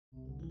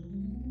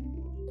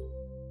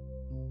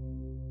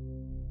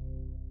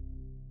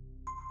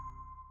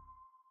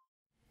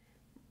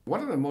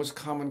One of the most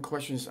common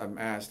questions I'm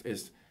asked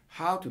is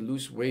how to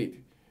lose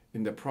weight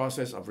in the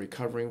process of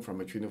recovering from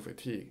adrenal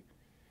fatigue.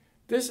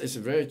 This is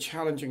a very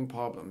challenging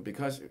problem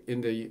because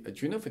in the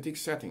adrenal fatigue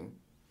setting,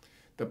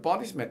 the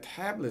body's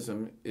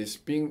metabolism is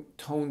being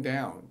toned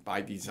down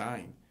by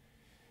design.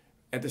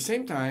 At the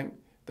same time,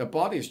 the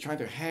body is trying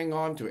to hang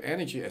on to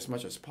energy as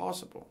much as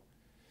possible.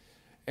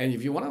 And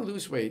if you want to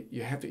lose weight,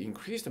 you have to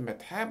increase the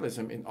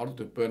metabolism in order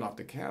to burn off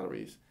the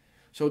calories.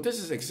 So this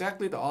is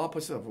exactly the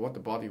opposite of what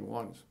the body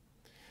wants.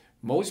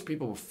 Most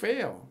people will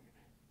fail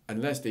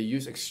unless they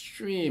use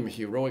extreme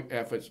heroic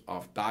efforts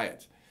of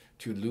diet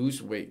to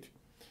lose weight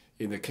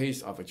in the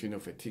case of adrenal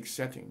fatigue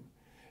setting.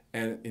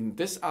 And in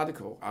this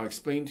article, I'll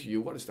explain to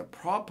you what is the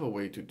proper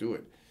way to do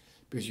it.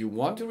 Because you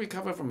want to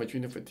recover from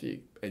adrenal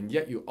fatigue, and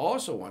yet you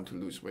also want to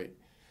lose weight.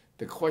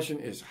 The question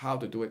is how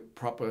to do it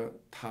proper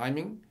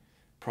timing,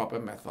 proper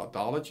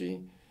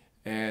methodology,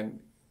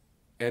 and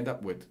end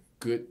up with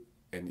good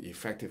and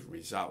effective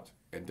results.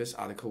 And this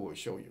article will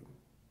show you.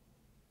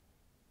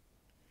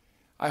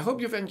 I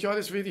hope you've enjoyed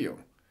this video.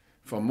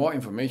 For more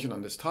information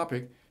on this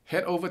topic,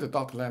 head over to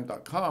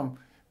drlam.com,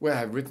 where I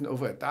have written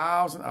over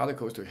 1,000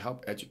 articles to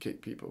help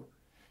educate people.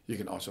 You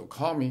can also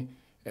call me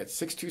at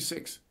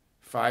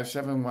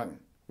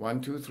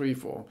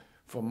 626-571-1234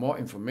 for more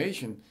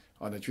information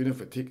on adrenal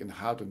fatigue and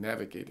how to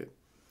navigate it.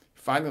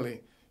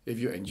 Finally, if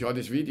you enjoyed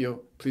this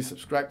video, please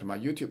subscribe to my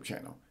YouTube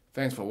channel.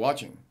 Thanks for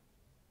watching.